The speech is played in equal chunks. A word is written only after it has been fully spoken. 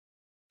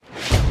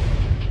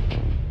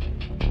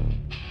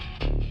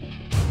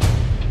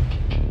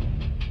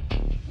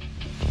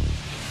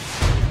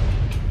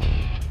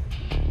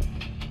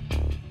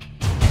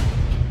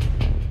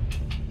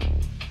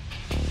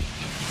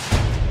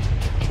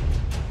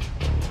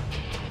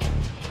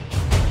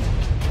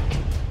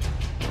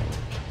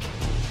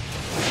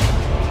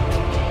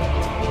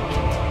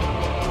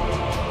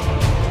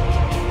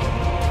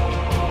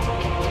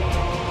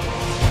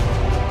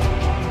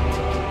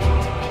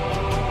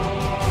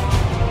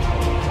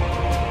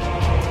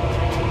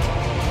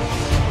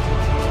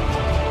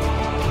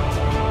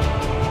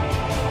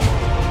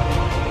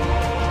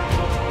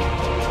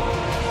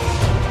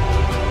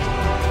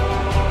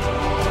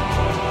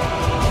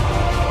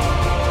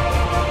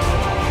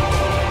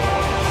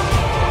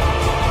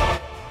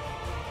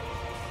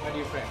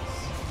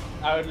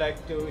I would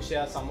like to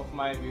share some of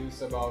my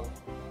views about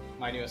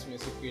my newest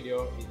music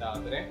video, Hitha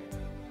Adaren.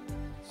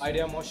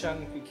 Idea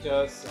Motion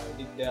Pictures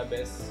did their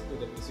best to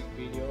the music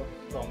video,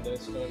 from the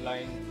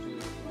storyline to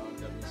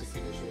the music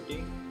video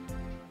shooting.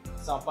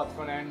 Sampath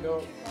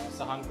Fernando,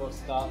 Sahan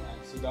Costa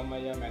and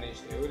Sudhammaya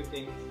managed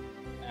everything,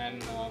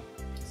 and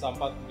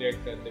Sampath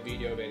directed the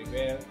video very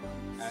well,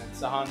 and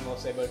Sahan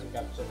was able to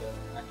capture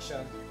the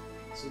action.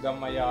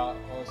 Sudhammaya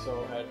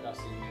also helped us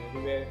in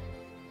every way.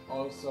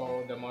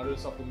 Also, the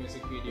models of the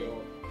music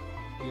video,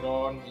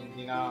 Kiron,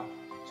 Indina,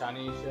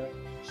 Ranesha,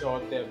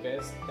 showed their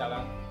best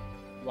talent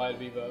while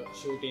we were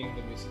shooting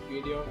the music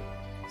video.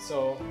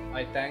 So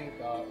I thank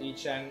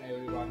each and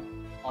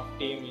everyone of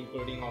team,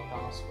 including our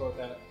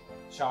transporter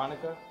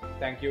Shanaka.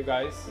 Thank you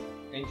guys.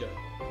 Enjoy.